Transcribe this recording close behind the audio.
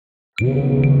What's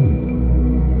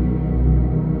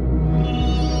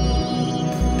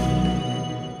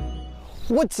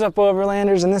up,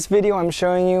 Overlanders? In this video I'm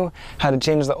showing you how to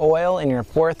change the oil in your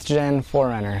 4th gen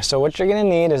 4Runner. So what you're going to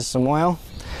need is some oil.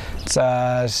 It's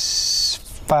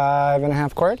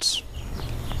 5.5 quarts.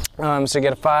 So you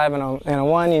get a 5 and a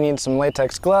 1. You need some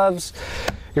latex gloves,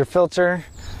 your filter,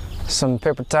 some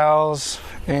paper towels,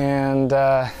 and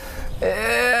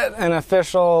an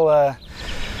official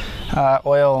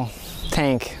oil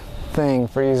tank thing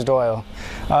for used oil.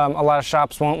 A lot of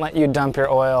shops won't let you dump your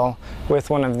oil with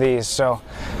one of these. So,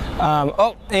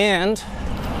 oh, and your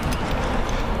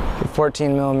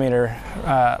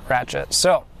 14mm ratchet.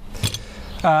 So,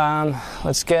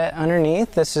 let's get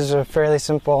underneath. This is a fairly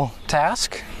simple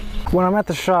task. When I'm at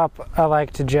the shop, I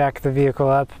like to jack the vehicle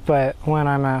up, but when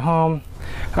I'm at home,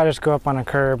 I just go up on a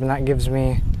curb, and that gives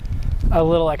me a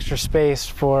little extra space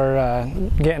for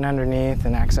getting underneath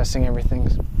and accessing everything.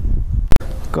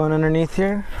 Going underneath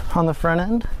here on the front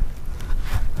end,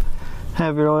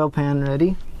 have your oil pan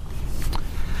ready,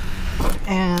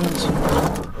 and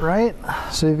right,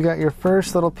 so you've got your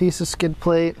first little piece of skid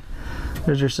plate,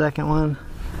 there's your second one,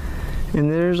 and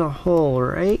there's a hole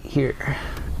right here.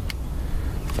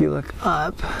 If you look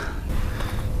up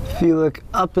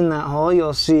in that hole,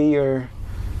 you'll see your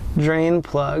drain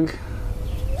plug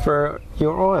for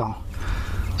your oil.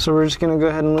 So we're just going to go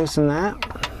ahead and loosen that.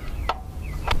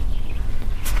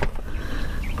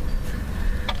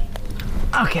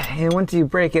 Okay, and once you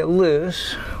break it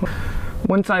loose,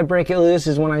 once I break it loose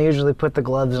is when I usually put the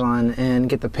gloves on and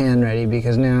get the pan ready,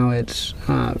 because now it's,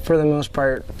 for the most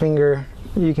part,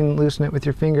 you can loosen it with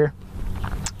your finger.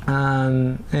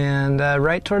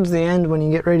 Right towards the end, when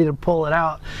you get ready to pull it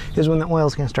out, is when the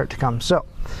oil's going to start to come. So,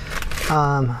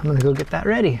 I'm going to go get that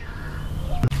ready.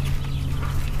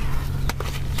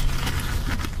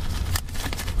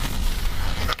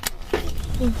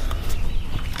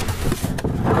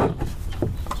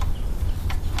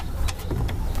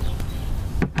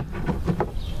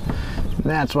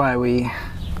 That's why we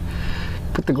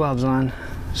put the gloves on.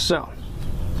 So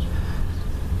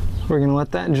we're gonna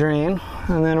let that drain,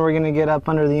 and then we're gonna get up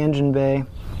under the engine bay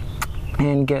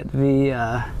and get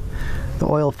the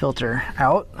oil filter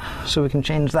out so we can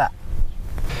change that.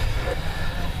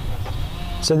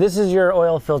 So this is your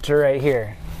oil filter right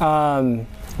here.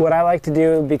 What I like to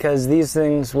do, because these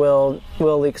things will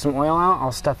leak some oil out,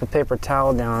 I'll stuff a paper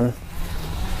towel down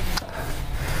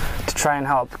to try and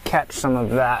help catch some of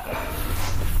that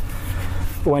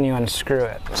when you unscrew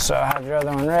it. So have your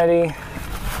other one ready.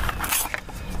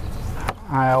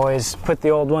 I always put the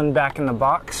old one back in the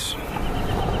box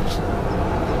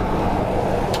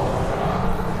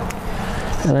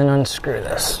and then unscrew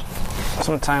this.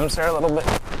 Sometimes they're a little bit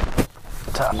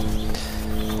tough.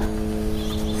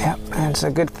 Yep, and it's a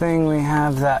good thing we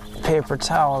have that paper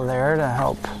towel there to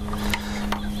help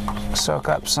soak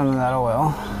up some of that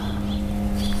oil.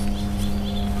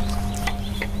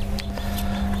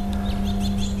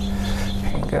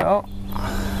 Go.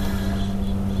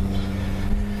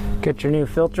 Get your new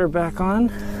filter back on,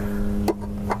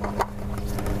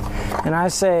 and I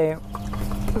say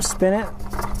spin it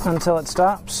until it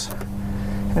stops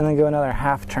and then go another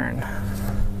half turn.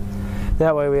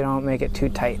 That way we don't make it too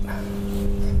tight.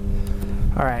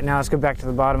 Alright, now let's go back to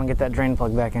the bottom and get that drain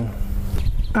plug back in.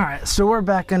 Alright, so we're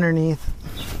back underneath,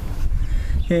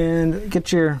 and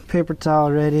get your paper towel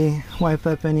ready. Wipe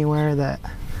up anywhere that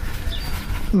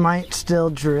might still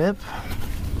drip.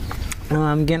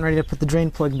 I'm getting ready to put the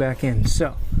drain plug back in,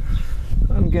 so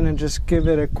I'm gonna just give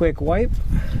it a quick wipe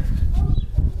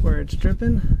where it's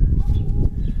dripping,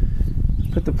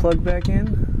 put the plug back in,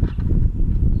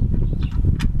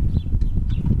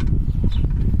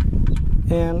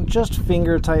 and just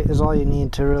finger tight is all you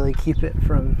need to really keep it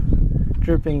from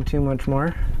dripping too much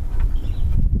more.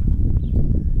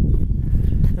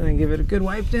 And then give it a good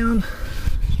wipe down.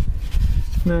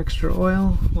 No extra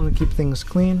oil. Want to keep things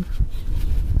clean.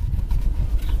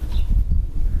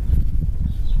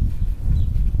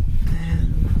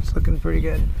 And it's looking pretty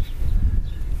good.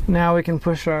 Now we can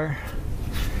push our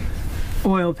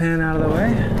oil pan out of the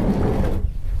way.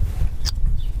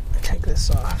 Take this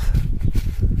off.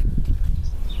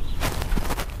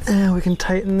 And we can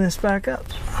tighten this back up.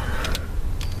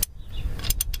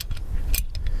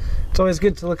 It's always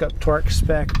good to look up torque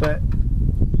spec, but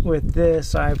with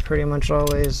this, I pretty much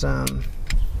always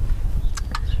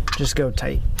just go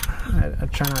tight. I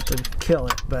try not to kill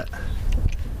it, but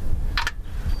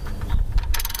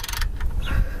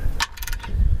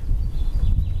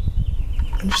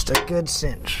just a good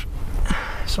cinch,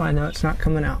 so I know it's not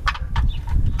coming out.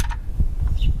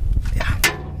 Yeah,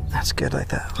 that's good like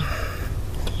that.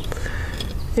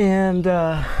 And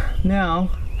now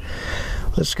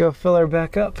let's go fill her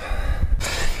back up.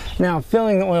 Now,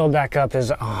 filling the oil back up is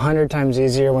 100 times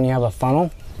easier when you have a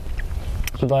funnel,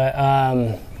 but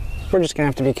we're just gonna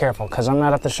have to be careful because I'm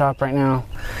not at the shop right now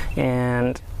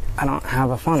and I don't have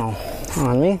a funnel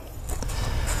on me.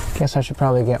 Guess I should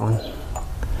probably get one.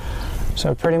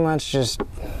 So pretty much just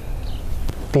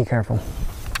be careful.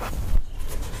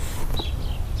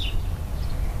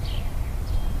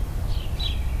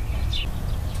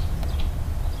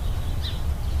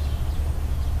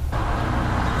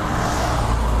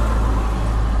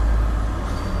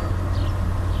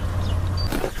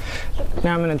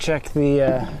 Now I'm going to check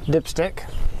the dipstick.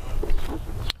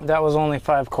 That was only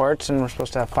 5 quarts and we're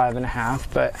supposed to have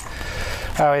 5.5, but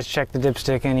I always check the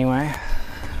dipstick anyway.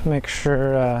 Make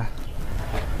sure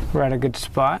we're at a good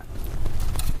spot.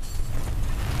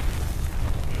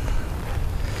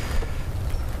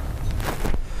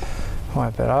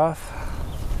 Wipe it off.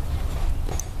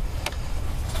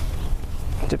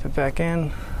 Dip it back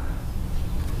in.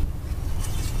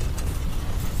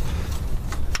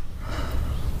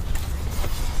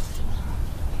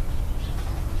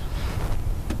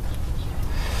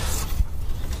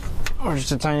 We're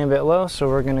just a tiny bit low, so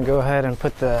we're going to go ahead and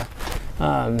put the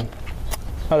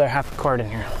other half a quart in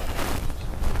here.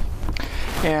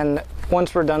 And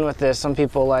once we're done with this, some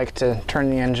people like to turn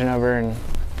the engine over and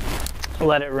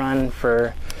let it run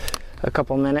for a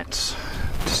couple minutes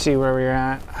to see where we're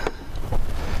at.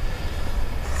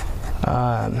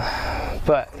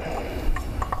 But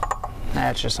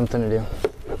that's just something to do.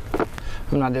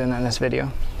 I'm not doing that in this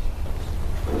video.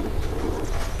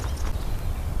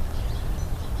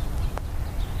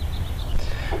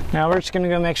 Now we're just going to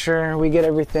go make sure we get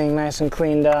everything nice and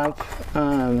cleaned up.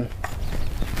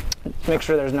 Make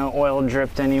sure there's no oil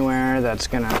dripped anywhere that's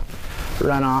going to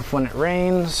run off when it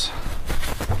rains.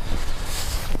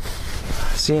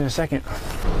 See you in a second.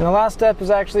 And the last step is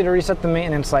actually to reset the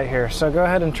maintenance light here. So go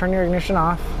ahead and turn your ignition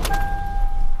off.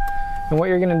 And what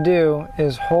you're going to do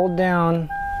is hold down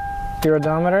your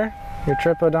odometer, your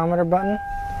trip odometer button.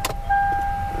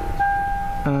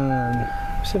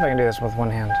 See if I can do this with one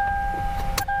hand.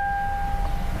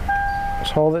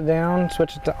 Just hold it down,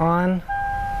 switch it to on,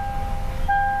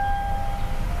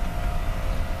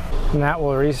 and that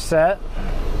will reset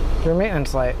your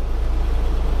maintenance light.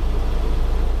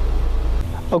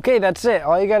 Okay, that's it.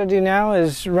 All you got to do now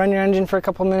is run your engine for a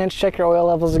couple minutes, check your oil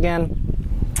levels again,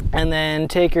 and then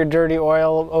take your dirty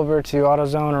oil over to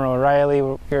AutoZone or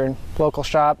O'Reilly, your local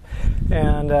shop,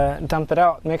 and dump it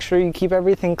out. Make sure you keep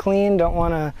everything clean. Don't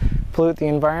want to pollute the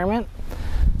environment.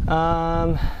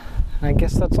 I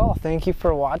guess that's all. Thank you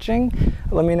for watching.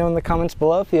 Let me know in the comments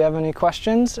below if you have any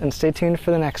questions, and stay tuned for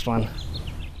the next one.